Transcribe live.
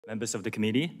Members of the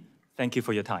committee, thank you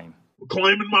for your time.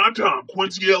 Claiming my time,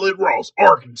 Quincy, Elliott, Ross,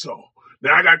 Arkansas.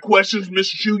 Now I got questions,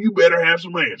 Mr. Shou, you better have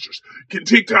some answers. Can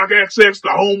TikTok access the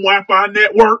home Wi-Fi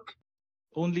network?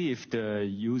 Only if the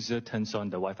user turns on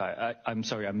the Wi-Fi. I'm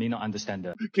sorry, I may not understand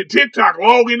that. Can TikTok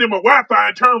log into my Wi-Fi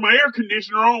and turn my air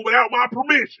conditioner on without my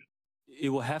permission? It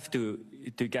will have to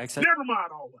get access. Never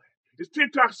mind all that. Is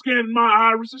TikTok scanning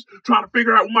my irises, trying to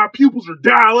figure out when my pupils are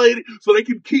dilated so they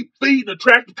can keep feeding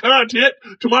attractive content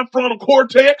to my frontal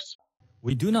cortex?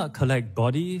 We do not collect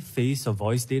body, face, or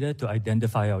voice data to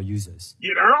identify our users.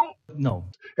 You know? No.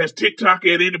 Has TikTok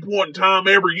at any point in time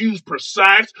ever used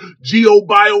precise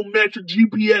geobiometric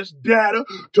GPS data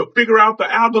to figure out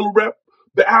the algorithm?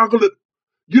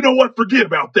 You know what? Forget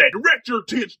about that. Direct your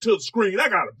attention to the screen. I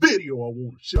got a video I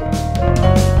want to show you.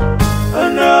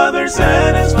 Another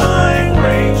satisfying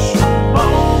racial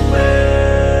moment.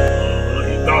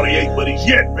 He thought he ate, but he's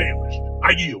yet famished.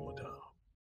 I yield.